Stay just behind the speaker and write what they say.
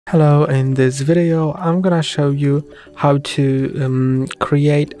Hello, in this video I'm gonna show you how to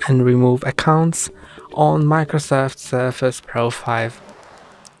create and remove accounts on Microsoft Surface Pro 5.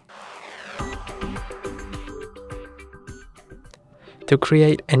 To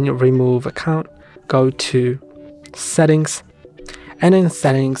create and remove account, go to Settings, and in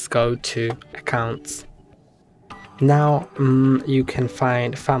Settings go to Accounts. Now you can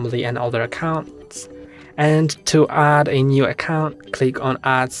find Family and Other Accounts. And to add a new account, click on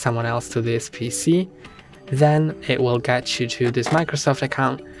Add Someone Else to this PC. Then it will get you to this Microsoft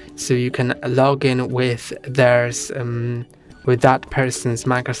account, so you can log in with theirs, with that person's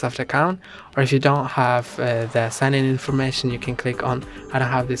Microsoft account. Or if you don't have the sign-in information, you can click on I don't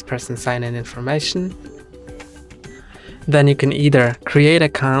have this person's sign-in information. Then you can either create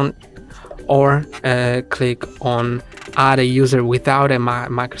account or click on Add a user without a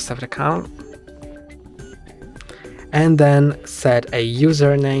Microsoft account. And then set a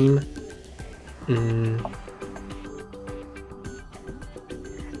username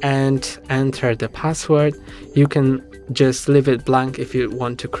and enter the password. You can just leave it blank if you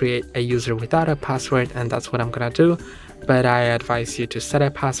want to create a user without a password, and that's what I'm gonna do, but I advise you to set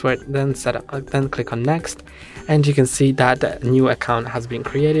a password, then click on next, and you can see that the new account has been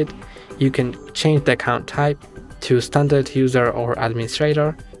created. You can change the account type to standard user or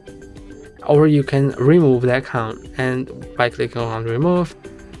administrator, or you can remove the account, and by clicking on remove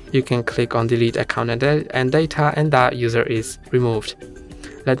you can click on delete account and data, and that user is removed.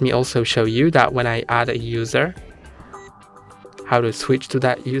 Let me also show you that when I add a user, how to switch to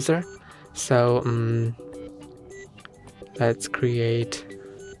that user. So let's create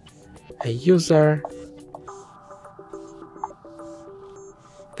a user,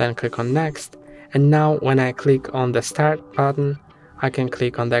 then click on next, and now when I click on the start button, I can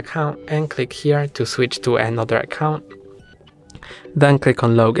click on the account and click here to switch to another account. Then click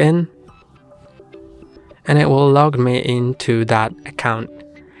on login, and it will log me into that account.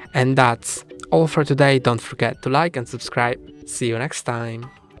 And that's all for today. Don't forget to like and subscribe. See you next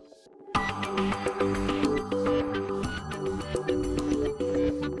time.